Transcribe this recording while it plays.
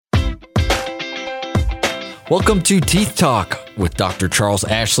Welcome to Teeth Talk with Dr. Charles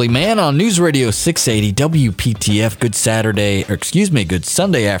Ashley Mann on News Radio 680 WPTF. Good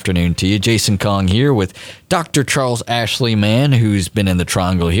Sunday afternoon to you. Jason Kong here with Dr. Charles Ashley Mann, who's been in the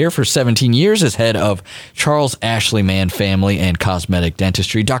Triangle here for 17 years as head of Charles Ashley Mann Family and Cosmetic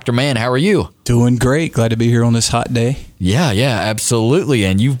Dentistry. Dr. Mann, how are you? Doing great. Glad to be here on this hot day. Yeah, absolutely.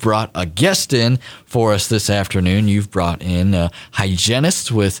 And you've brought a guest in for us this afternoon. You've brought in a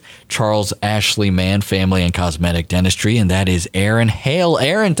hygienist with Charles Ashley Mann Family and Cosmetic Dentistry, and that is Erin Hale.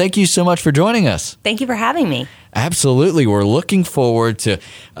 Erin, thank you so much for joining us. Thank you for having me. Absolutely. We're looking forward to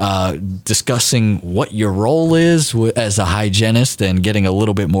discussing what your role is as a hygienist and getting a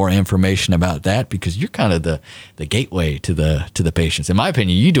little bit more information about that, because you're kind of the gateway to the patients. In my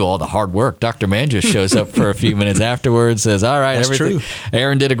opinion, you do all the hard work. Dr. Mann just shows up for a few minutes afterwards, says, all right, that's everything. True.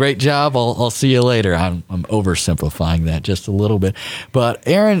 Erin did a great job. I'll see you later. I'm oversimplifying that just a little bit. But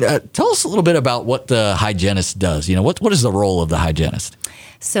Erin, tell us a little bit about what the hygienist does. You know, what is the role of the hygienist?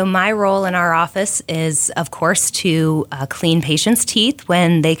 So my role in our office is, of course, to clean patients' teeth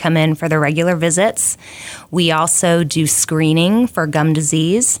when they come in for their regular visits. We also do screening for gum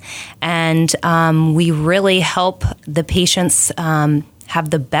disease, and we really help the patients have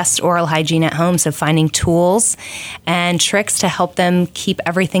the best oral hygiene at home, so finding tools and tricks to help them keep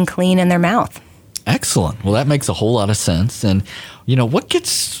everything clean in their mouth. Excellent. Well, that makes a whole lot of sense. And, you know, what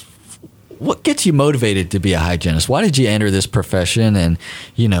gets you motivated to be a hygienist? Why did you enter this profession? And,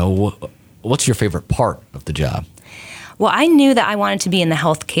 you know, what's your favorite part of the job? Well, I knew that I wanted to be in the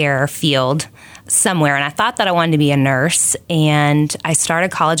healthcare field somewhere, and I thought that I wanted to be a nurse. And I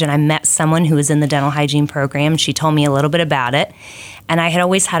started college, and I met someone who was in the dental hygiene program. She told me a little bit about it. And I had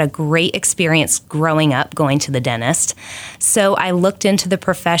always had a great experience growing up going to the dentist. So I looked into the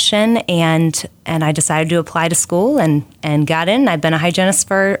profession, and I decided to apply to school and got in. I've been a hygienist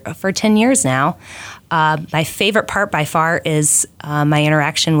for 10 years now. My favorite part by far is my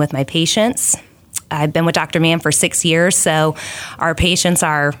interaction with my patients. I've been with Dr. Mann for 6 years, so our patients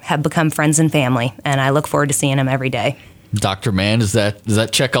have become friends and family, and I look forward to seeing them every day. Dr. Mann, does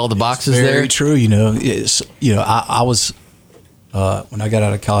that check all the boxes there? Very true. You know, I was when I got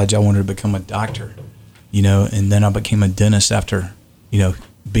out of college, I wanted to become a doctor. You know, and then I became a dentist after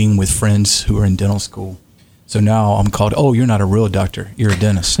being with friends who were in dental school. So now I'm called, oh, you're not a real doctor, you're a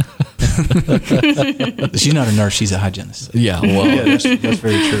dentist. She's not a nurse, she's a hygienist. Yeah, well, yeah, that's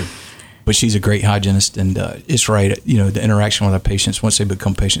very true. But she's a great hygienist, and it's right. You know, the interaction with our patients, once they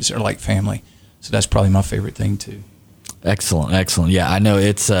become patients, they're like family. So that's probably my favorite thing too. Excellent. Yeah, I know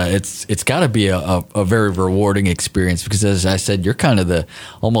it's got to be a very rewarding experience, because, as I said, you're kind of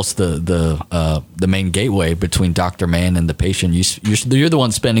almost the main gateway between Dr. Mann and the patient. You're the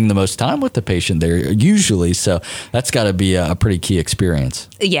one spending the most time with the patient there usually, so that's got to be a pretty key experience.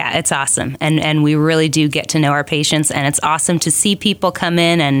 Yeah, it's awesome, and we really do get to know our patients, and it's awesome to see people come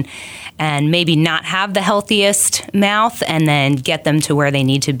in and maybe not have the healthiest mouth, and then get them to where they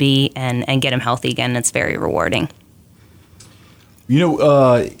need to be and get them healthy again. It's very rewarding. You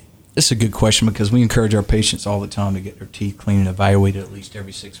know, this is a good question, because we encourage our patients all the time to get their teeth cleaned and evaluated at least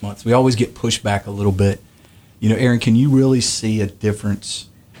every 6 months. We always get pushed back a little bit. You know, Erin, can you really see a difference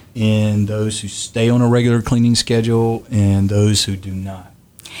in those who stay on a regular cleaning schedule and those who do not?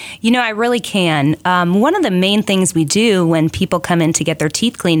 You know, I really can. One of the main things we do when people come in to get their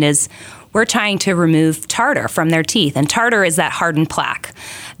teeth cleaned is we're trying to remove tartar from their teeth. And tartar is that hardened plaque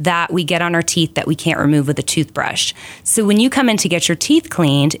that we get on our teeth that we can't remove with a toothbrush. So when you come in to get your teeth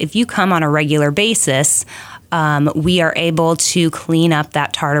cleaned, if you come on a regular basis, we are able to clean up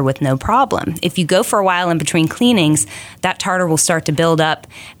that tartar with no problem. If you go for a while in between cleanings, that tartar will start to build up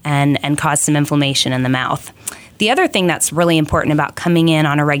and cause some inflammation in the mouth. The other thing that's really important about coming in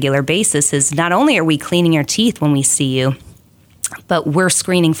on a regular basis is not only are we cleaning your teeth when we see you, but we're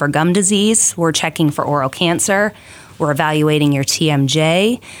screening for gum disease, we're checking for oral cancer, we're evaluating your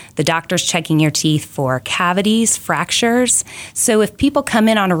TMJ, the doctor's checking your teeth for cavities, fractures. So if people come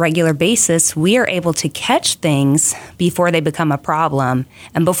in on a regular basis, we are able to catch things before they become a problem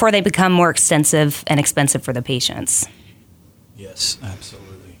and before they become more extensive and expensive for the patients. Yes,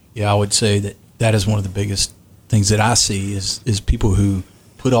 absolutely. Yeah, I would say that is one of the biggest things that I see is people who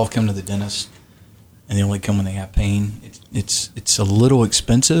put off coming to the dentist and they only come when they have pain. It's a little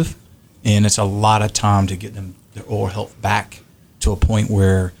expensive, and it's a lot of time to get them their oral health back to a point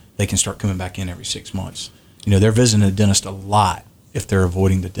where they can start coming back in every 6 months. You know, they're visiting the dentist a lot if they're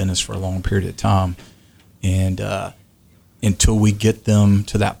avoiding the dentist for a long period of time. And until we get them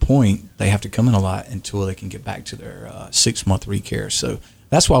to that point, they have to come in a lot until they can get back to their 6 month recare. So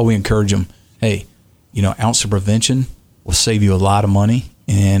that's why we encourage them, hey, you know, ounce of prevention will save you a lot of money,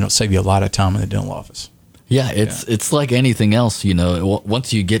 and it'll save you a lot of time in the dental office. Yeah, it's like anything else,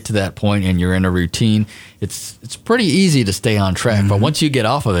 once you get to that point and you're in a routine, it's pretty easy to stay on track. But once you get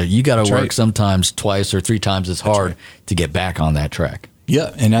off of it, you got to work sometimes twice or three times as hard to get back on that track.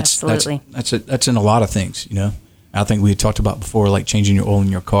 Yeah, and that's in a lot of things, I think we had talked about before, like changing your oil in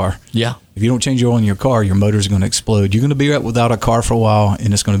your car. Yeah. If you don't change your oil in your car, your motor is going to explode. You're going to be without a car for a while,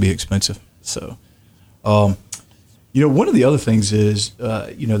 and it's going to be expensive. So, one of the other things is,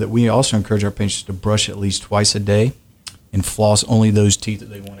 that we also encourage our patients to brush at least twice a day and floss only those teeth that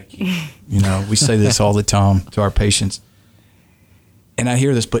they want to keep. We say this all the time to our patients. And I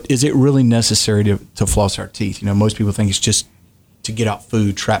hear this, but is it really necessary to floss our teeth? Most people think it's just to get out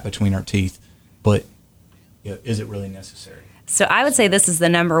food trapped between our teeth, but is it really necessary? So I would say this is the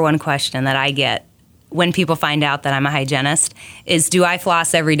number one question that I get when people find out that I'm a hygienist is, do I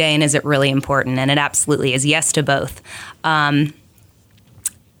floss every day and is it really important? And it absolutely is yes to both. The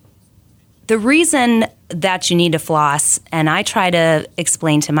reason that you need to floss, and I try to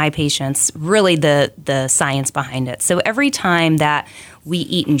explain to my patients really the science behind it. So every time that we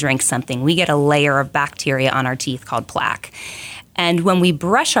eat and drink something, we get a layer of bacteria on our teeth called plaque. And when we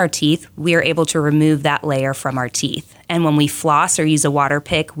brush our teeth, we are able to remove that layer from our teeth. And when we floss or use a water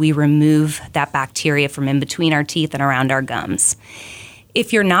pick, we remove that bacteria from in between our teeth and around our gums.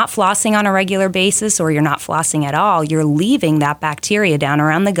 If you're not flossing on a regular basis or you're not flossing at all, you're leaving that bacteria down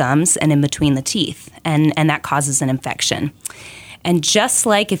around the gums and in between the teeth, and that causes an infection. And just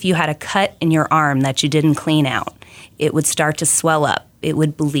like if you had a cut in your arm that you didn't clean out, it would start to swell up, it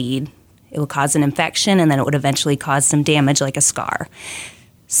would bleed, it would cause an infection, and then it would eventually cause some damage like a scar.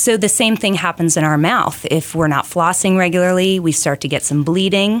 So the same thing happens in our mouth. If we're not flossing regularly, we start to get some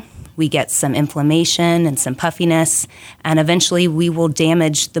bleeding, we get some inflammation and some puffiness, and eventually we will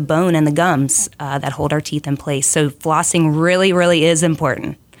damage the bone and the gums that hold our teeth in place. So flossing really, really is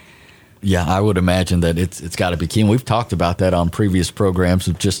important. Yeah, I would imagine that it's got to be key. And we've talked about that on previous programs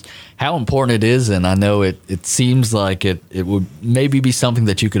of just how important it is. And I know it seems like it would maybe be something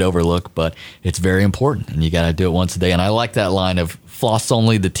that you could overlook, but it's very important. And you got to do it once a day. And I like that line of floss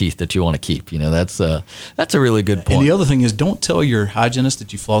only the teeth that you want to keep. That's a really good point. And the other thing is, don't tell your hygienist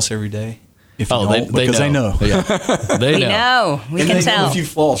that you floss every day. If you don't, because they know. Yeah. They know. We can tell. If you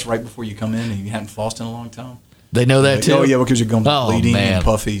floss right before you come in and you haven't flossed in a long time. They know that too? Oh, yeah, because your gums are bleeding and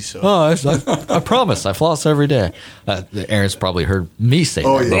puffy. So. I promise. I floss every day. Aaron's probably heard me say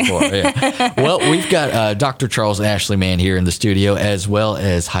that before. Yeah. Well, we've got Dr. Charles Ashley Mann here in the studio, as well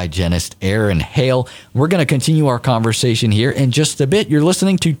as hygienist Aaron Hale. We're going to continue our conversation here in just a bit. You're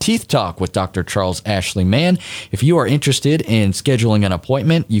listening to Teeth Talk with Dr. Charles Ashley Mann. If you are interested in scheduling an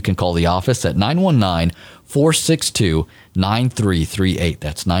appointment, you can call the office at 919-462-9338.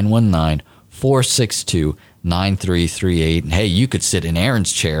 That's 919-462-9338. 9338. And hey, you could sit in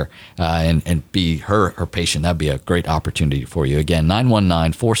Aaron's chair and be her patient. That'd be a great opportunity for you. Again,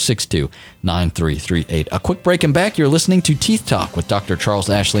 919-462-9338. A quick break and back. You're listening to Teeth Talk with Dr. Charles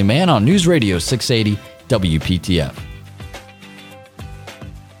Ashley Mann on News Radio 680 WPTF.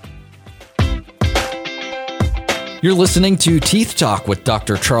 You're listening to Teeth Talk with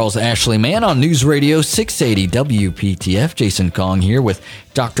Dr. Charles Ashley Mann on News Radio 680 WPTF. Jason Kong here with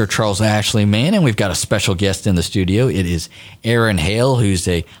Dr. Charles Ashley Mann, and we've got a special guest in the studio. It is Aaron Hale, who's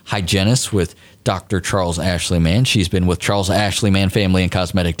a hygienist with Dr. Charles Ashley Mann. She's been with Charles Ashley Mann Family and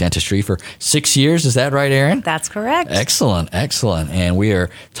Cosmetic Dentistry for 6 years. Is that right, Aaron? That's correct. Excellent. And we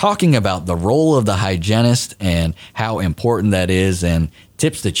are talking about the role of the hygienist and how important that is, and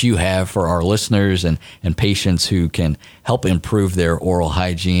tips that you have for our listeners and patients who can help improve their oral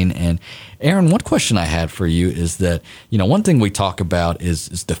hygiene. And Aaron, one question I had for you is that, one thing we talk about is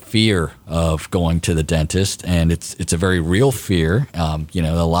the fear of going to the dentist, and it's a very real fear. A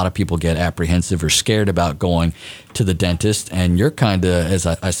lot of people get apprehensive or scared about going to the dentist, and you're kind of, as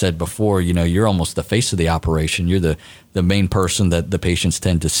I said before, you're almost the face of the operation. You're the main person that the patients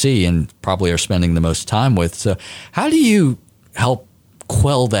tend to see and probably are spending the most time with. So how do you help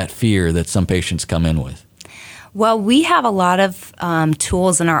quell that fear that some patients come in with? Well, we have a lot of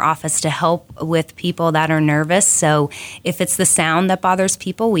tools in our office to help with people that are nervous. So if it's the sound that bothers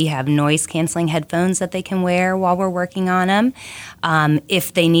people, we have noise-canceling headphones that they can wear while we're working on them.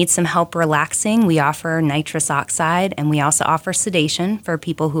 If they need some help relaxing, we offer nitrous oxide, and we also offer sedation for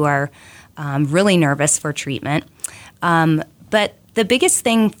people who are really nervous for treatment. But the biggest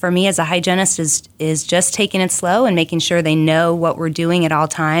thing for me as a hygienist is just taking it slow and making sure they know what we're doing at all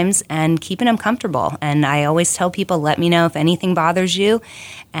times and keeping them comfortable. And I always tell people, let me know if anything bothers you,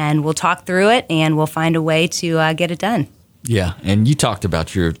 and we'll talk through it, and we'll find a way to get it done. Yeah, and you talked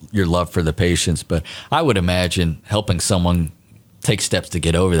about your love for the patients, but I would imagine helping someone take steps to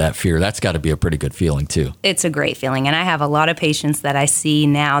get over that fear, that's got to be a pretty good feeling too. It's a great feeling. And I have a lot of patients that I see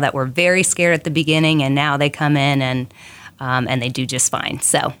now that were very scared at the beginning, and now they come in and they do just fine.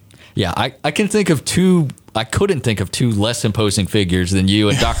 So yeah, I can think of I couldn't think of two less imposing figures than you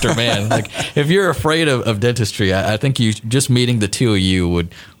and Dr. Mann. Like, if you're afraid of dentistry, I think just meeting the two of you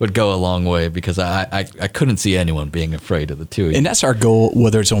would go a long way, because I couldn't see anyone being afraid of the two of you. And that's our goal,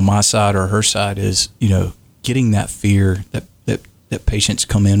 whether it's on my side or her side, is, getting that fear that patients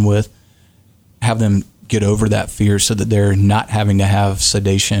come in with, have them get over that fear so that they're not having to have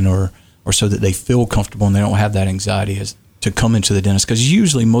sedation or so that they feel comfortable and they don't have that anxiety as to come into the dentist. Because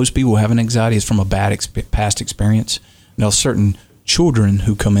usually most people having anxiety is from a bad past experience. Now, certain children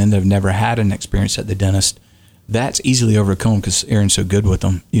who come in that have never had an experience at the dentist, that's easily overcome because Erin's so good with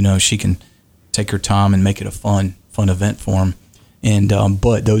them. She can take her time and make it a fun event for them. And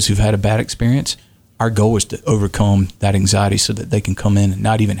but those who've had a bad experience, our goal is to overcome that anxiety so that they can come in and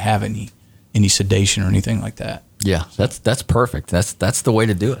not even have any sedation or anything like that. Yeah, that's perfect. That's the way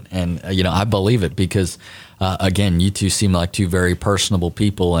to do it. And I believe it because again, you two seem like two very personable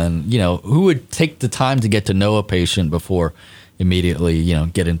people, and who would take the time to get to know a patient before immediately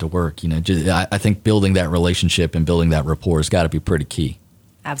get into work. I think building that relationship and building that rapport has got to be pretty key.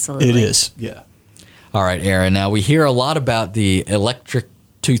 Absolutely, it is. Yeah. All right, Erin. Now we hear a lot about the electric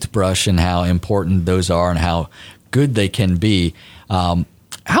toothbrush and how important those are and how good they can be.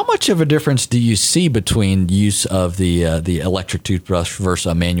 How much of a difference do you see between use of the electric toothbrush versus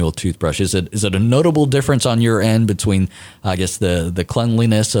a manual toothbrush? Is it a notable difference on your end between, I guess, the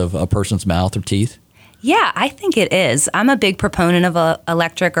cleanliness of a person's mouth or teeth? Yeah, I think it is. I'm a big proponent of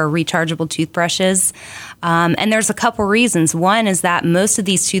electric or rechargeable toothbrushes. And there's a couple reasons. One is that most of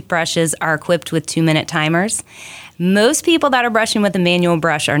these toothbrushes are equipped with 2-minute timers. Most people that are brushing with a manual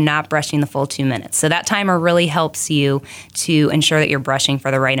brush are not brushing the full 2 minutes. So that timer really helps you to ensure that you're brushing for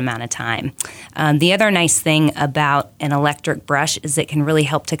the right amount of time. The other nice thing about an electric brush is it can really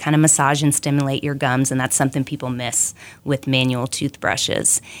help to kind of massage and stimulate your gums, and that's something people miss with manual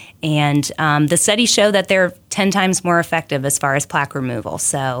toothbrushes. And the studies show that they're 10 times more effective as far as plaque removal.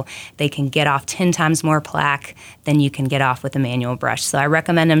 So they can get off 10 times more plaque than you can get off with a manual brush. So I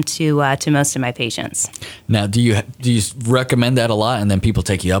recommend them to most of my patients. Now, do you recommend that a lot, and then people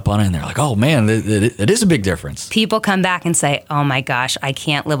take you up on it, and they're like, oh, man, it is a big difference? People come back and say, oh, my gosh, I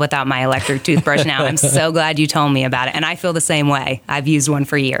can't live without my electric toothbrush now. I'm so glad you told me about it. And I feel the same way. I've used one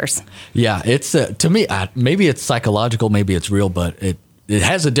for years. Yeah, it's to me, maybe it's psychological, maybe it's real, but it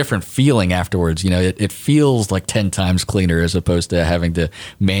has a different feeling afterwards. It feels like 10 times cleaner as opposed to having to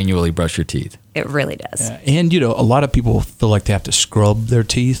manually brush your teeth. It really does. Yeah. And, a lot of people feel like they have to scrub their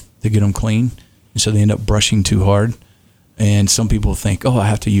teeth to get them clean. And so they end up brushing too hard. And some people think, I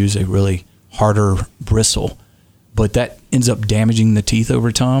have to use a really harder bristle. But that ends up damaging the teeth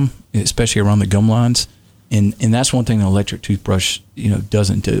over time, especially around the gum lines. And that's one thing an electric toothbrush,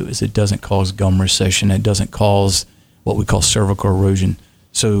 doesn't do, is it doesn't cause gum recession. It doesn't cause what we call cervical erosion.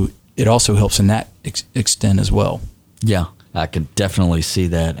 So it also helps in that extent as well. Yeah, I can definitely see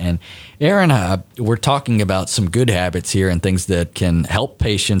that. And Erin, we're talking about some good habits here and things that can help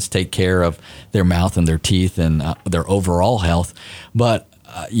patients take care of their mouth and their teeth and their overall health. But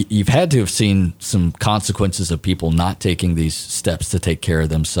you've had to have seen some consequences of people not taking these steps to take care of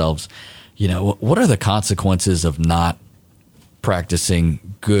themselves. What are the consequences of not practicing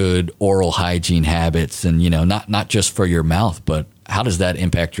good oral hygiene habits, and not just for your mouth, but how does that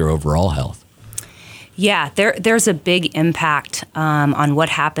impact your overall health? Yeah, there's a big impact on what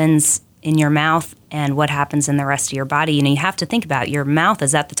happens in your mouth and what happens in the rest of your body. You have to think about it. Your mouth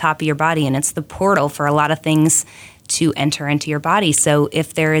is at the top of your body, and it's the portal for a lot of things to enter into your body. So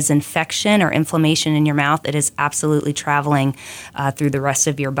if there is infection or inflammation in your mouth, it is absolutely traveling through the rest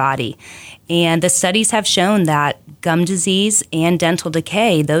of your body. And the studies have shown that gum disease and dental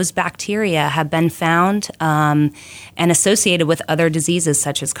decay, those bacteria have been found and associated with other diseases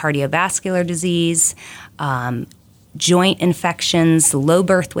such as cardiovascular disease, joint infections, low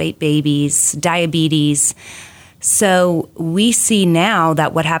birth weight babies, diabetes. So we see now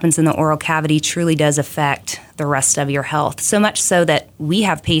that what happens in the oral cavity truly does affect the rest of your health. So much so that we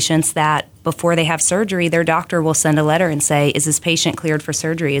have patients that before they have surgery, their doctor will send a letter and say, is this patient cleared for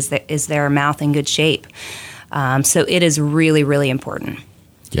surgery? Is their mouth in good shape? So it is really, really important.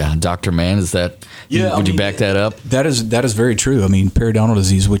 Yeah, Dr. Mann, is that? Yeah, would you back that up? That is very true. Periodontal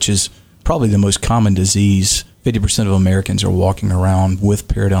disease, which is probably the most common disease, 50% of Americans are walking around with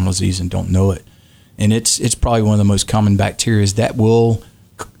periodontal disease and don't know it. And it's probably one of the most common bacteria that will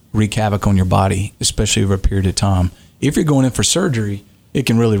wreak havoc on your body, especially over a period of time. If you're going in for surgery, it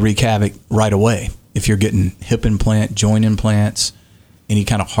can really wreak havoc right away. if you're getting hip implant, joint implants, any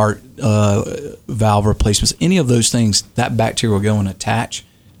kind of heart valve replacements, any of those things, that bacteria will go and attach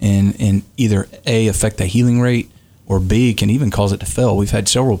and either A, affect the healing rate, or B, can even cause it to fail. We've had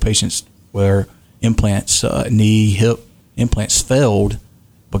several patients where implants, knee, hip implants failed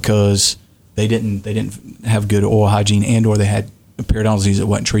because they didn't have good oral hygiene, and or they had periodontal disease that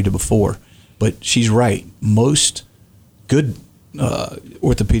wasn't treated before. But she's right. Most good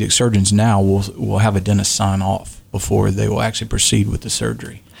orthopedic surgeons now will have a dentist sign off before they will actually proceed with the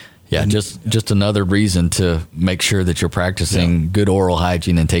surgery. Yeah, just another reason to make sure that you're practicing good oral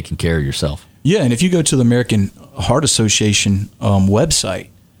hygiene and taking care of yourself. Yeah, and if you go to the American Heart Association website,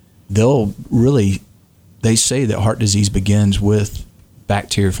 they say that heart disease begins with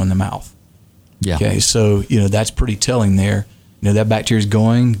bacteria from the mouth. Yeah. Okay, so that's pretty telling there. That bacteria is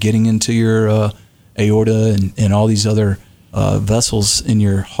getting into your aorta and all these other vessels in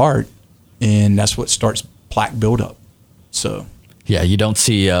your heart, and that's what starts plaque buildup. So. Yeah, you don't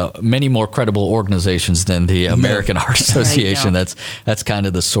see many more credible organizations than the American Heart Association. That's kind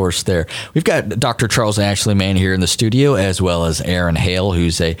of the source there. We've got Dr. Charles Ashley Mann here in the studio, as well as Aaron Hale,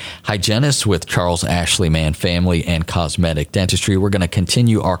 who's a hygienist with Charles Ashley Mann Family and Cosmetic Dentistry. We're going to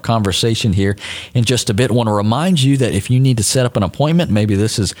continue our conversation here in just a bit. I want to remind you that if you need to set up an appointment, maybe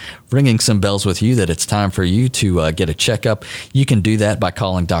this is ringing some bells with you, that it's time for you to get a checkup. You can do that by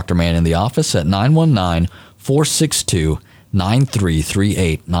calling Dr. Mann in the office at 919-462-9338,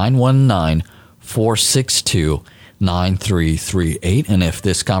 919-462-9338. And if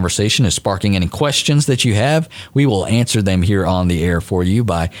this conversation is sparking any questions that you have, we will answer them here on the air for you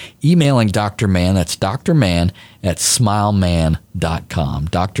by emailing Dr. Mann. That's Dr. Mann at smileman.com.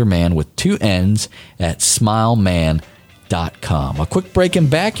 Dr. Mann with 2 N's at smileman.com. A quick break and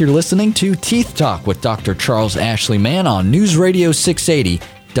back. You're listening to Teeth Talk with Dr. Charles Ashley Mann on News Radio 680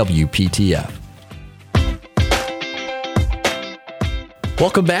 WPTF.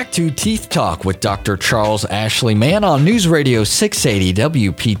 Welcome back to Teeth Talk with Dr. Charles Ashley Mann on News Radio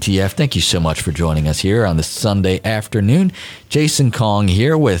 680 WPTF. Thank you so much for joining us here on this Sunday afternoon. Jason Kong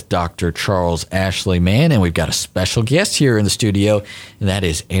here with Dr. Charles Ashley Mann, and we've got a special guest here in the studio, and that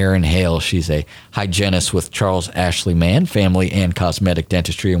is Erin Hale. She's a hygienist with Charles Ashley Mann Family and Cosmetic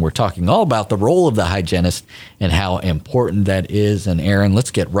Dentistry, and we're talking all about the role of the hygienist and how important that is. And Erin,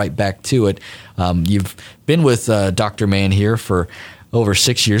 let's get right back to it. You've been with Dr. Mann here for over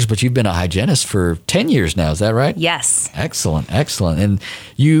 6 years, but you've been a hygienist for 10 years now. Is that right? Yes. Excellent. And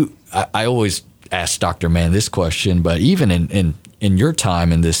I always ask Dr. Mann this question, but even in your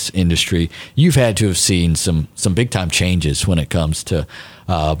time in this industry, you've had to have seen some big time changes when it comes to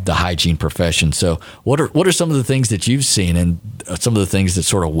the hygiene profession. So what are some of the things that you've seen and some of the things that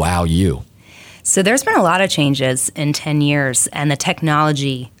sort of wow you? So there's been a lot of changes in 10 years, and the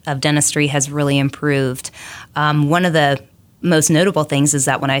technology of dentistry has really improved. One of the most notable things is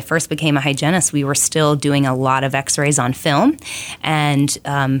that when I first became a hygienist, we were still doing a lot of x-rays on film, and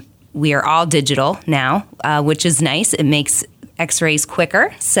we are all digital now, which is nice. It makes x-rays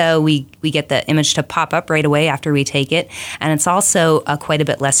quicker, so we get the image to pop up right away after we take it, and it's also quite a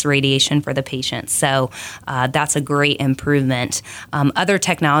bit less radiation for the patient, so that's a great improvement. Other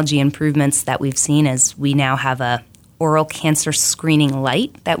technology improvements that we've seen is we now have a oral cancer screening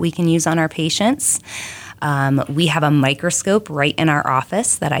light that we can use on our patients. We have a microscope right in our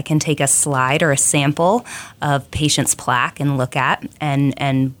office that I can take a slide or a sample of patient's plaque and look at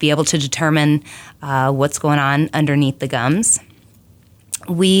and be able to determine what's going on underneath the gums.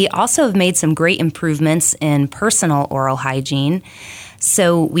 We also have made some great improvements in personal oral hygiene.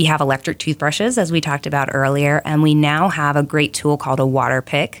 So we have electric toothbrushes, as we talked about earlier, and we now have a great tool called a water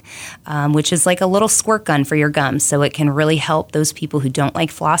pick, which is like a little squirt gun for your gums. So it can really help those people who don't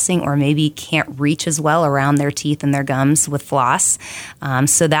like flossing or maybe can't reach as well around their teeth and their gums with floss.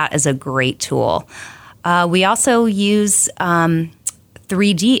 So that is a great tool. We also use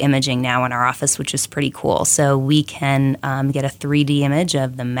 3D imaging now in our office, which is pretty cool. So we can get a 3D image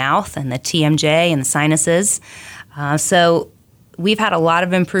of the mouth and the TMJ and the sinuses. So we've had a lot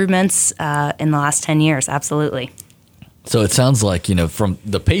of improvements in the last 10 years, absolutely. So it sounds like, from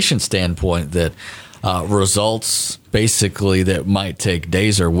the patient standpoint, that results basically that might take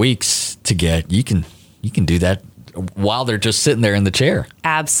days or weeks to get, you can do that while they're just sitting there in the chair.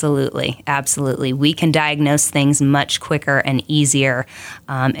 Absolutely. We can diagnose things much quicker and easier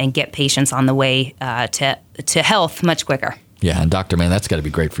and get patients on the way to health much quicker. Yeah, and Dr. Mann, that's got to be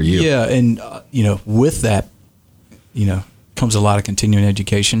great for you. Yeah, and with that, comes a lot of continuing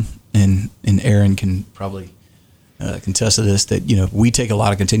education, and Aaron can probably contest to this, that we take a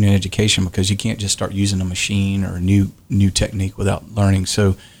lot of continuing education because you can't just start using a machine or a new technique without learning.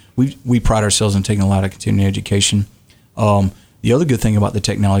 So we pride ourselves in taking a lot of continuing education. The other good thing about the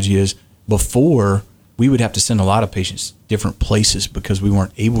technology is before we would have to send a lot of patients different places because we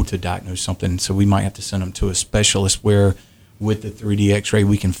weren't able to diagnose something. So we might have to send them to a specialist where with the 3D X-ray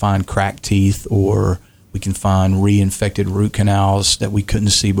we can find cracked teeth, or we can find reinfected root canals that we couldn't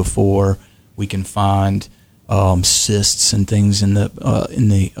see before. We can find cysts and things in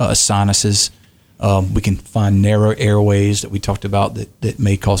the sinuses. We can find narrow airways that we talked about that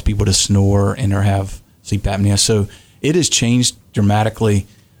may cause people to snore and or have sleep apnea. So it has changed dramatically.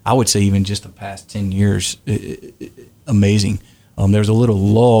 I would say even just the past 10 years, amazing. There was a little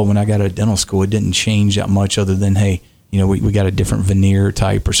lull when I got out of dental school. It didn't change that much other than, hey, we got a different veneer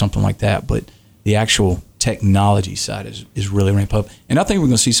type or something like that. But the actual technology side is really ramped up. And I think we're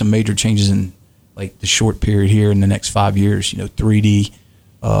going to see some major changes in like the short period here in the next 5 years. 3D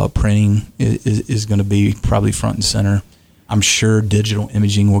printing is going to be probably front and center. I'm sure digital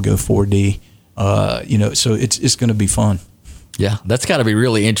imaging will go 4D. So it's going to be fun. Yeah, that's got to be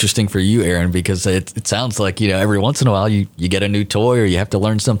really interesting for you, Aaron, because it sounds like, every once in a while you get a new toy or you have to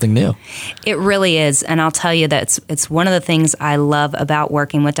learn something new. It really is. And I'll tell you that it's one of the things I love about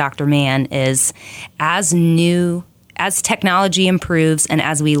working with Dr. Mann is as technology improves and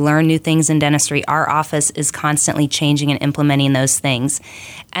as we learn new things in dentistry, our office is constantly changing and implementing those things.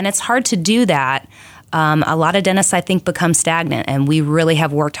 And it's hard to do that. A lot of dentists, I think, become stagnant, and we really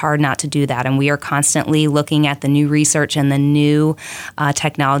have worked hard not to do that. And we are constantly looking at the new research and the new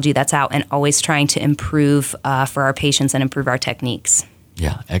technology that's out and always trying to improve for our patients and improve our techniques.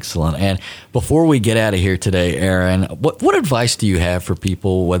 Yeah, excellent. And before we get out of here today, Aaron, what advice do you have for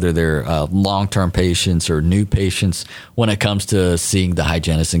people, whether they're long-term patients or new patients, when it comes to seeing the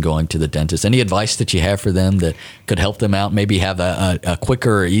hygienist and going to the dentist? Any advice that you have for them that could help them out, maybe have a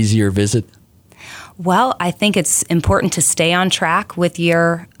quicker or easier visit? Well, I think it's important to stay on track with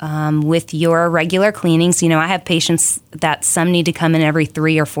your regular cleanings. I have patients that some need to come in every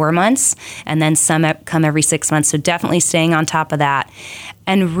 3 or 4 months, and then some come every 6 months. So definitely staying on top of that,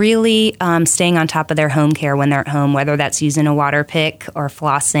 and really staying on top of their home care when they're at home, whether that's using a water pick or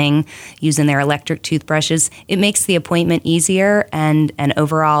flossing, using their electric toothbrushes. It makes the appointment easier, and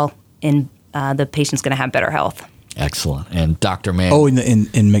overall, the patient's going to have better health. Excellent. And Dr. Mann. Oh,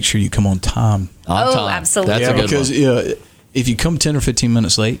 and make sure you come on time. Absolutely. That's a good because one. If you come 10 or 15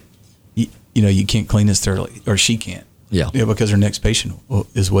 minutes late, you can't clean this thoroughly, or she can't. Yeah, because her next patient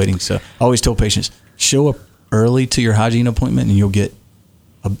is waiting. So I always tell patients, show up early to your hygiene appointment and you'll get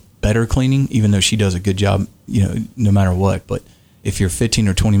a better cleaning, even though she does a good job, no matter what. But if you're 15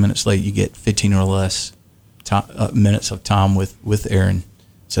 or 20 minutes late, you get 15 or less minutes of time with Aaron.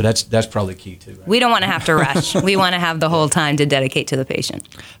 So that's probably key too. Right? We don't want to have to rush. We want to have the whole time to dedicate to the patient.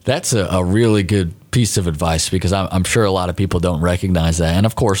 That's a really good piece of advice, because I'm sure a lot of people don't recognize that. And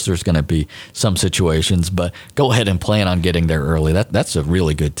of course, there's going to be some situations, but go ahead and plan on getting there early. That's a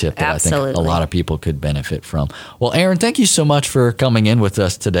really good tip that Absolutely. I think a lot of people could benefit from. Well, Aaron, thank you so much for coming in with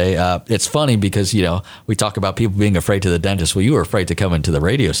us today. It's funny because, we talk about people being afraid to the dentist. Well, you were afraid to come into the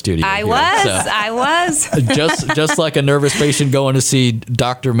radio studio. I was. Just like a nervous patient going to see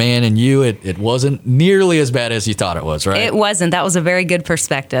Dr. Mann and you, it wasn't nearly as bad as you thought it was, right? It wasn't. That was a very good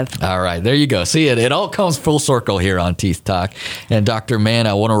perspective. All right, there you go. See, it all comes full circle here on Teeth Talk. And Dr. Mann,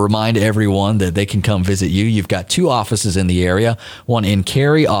 I want to remind everyone that they can come visit you. You've got 2 offices in the area, one in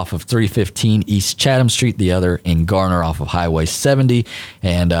Cary off of 315 East Chatham Street, the other in Garner off of Highway 70.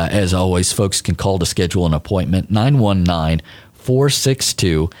 And as always, folks can call to schedule an appointment,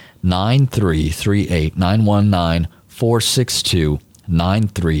 919-462-9338,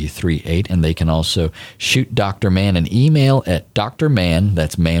 919-462-9338, and they can also shoot Dr. Mann an email at Dr. Mann,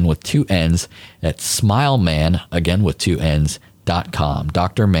 that's man with 2 N's, at smileman, again with 2 N's, .com,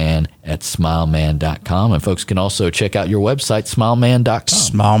 Dr. Mann at smileman.com. And folks can also check out your website, smileman.com.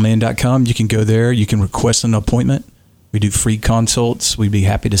 Smileman.com. You can go there. You can request an appointment. We do free consults. We'd be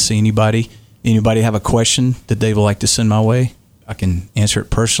happy to see anybody. Anybody have a question that they would like to send my way, I can answer it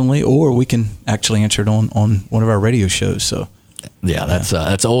personally, or we can actually answer it on one of our radio shows. So yeah,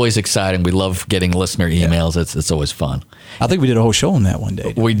 that's always exciting. We love getting listener emails. Yeah. It's always fun. I think we did a whole show on that one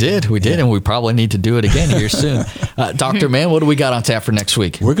day. We did, and we probably need to do it again here soon. Dr. Mann, what do we got on tap for next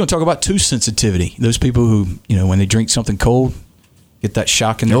week? We're going to talk about tooth sensitivity. Those people who, when they drink something cold, get that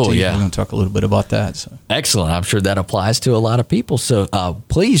shock in their teeth. Yeah. We're going to talk a little bit about that. So. Excellent. I'm sure that applies to a lot of people. So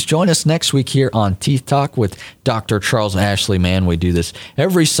please join us next week here on Teeth Talk with Dr. Charles Ashley Mann. We do this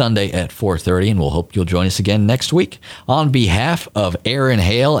every Sunday at 4:30, and we'll hope you'll join us again next week. On behalf of Aaron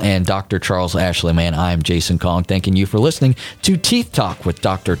Hale and Dr. Charles Ashley Mann, I'm Jason Kong, thanking you for listening to Teeth Talk with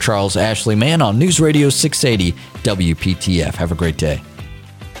Dr. Charles Ashley Mann on News Radio 680 WPTF. Have a great day.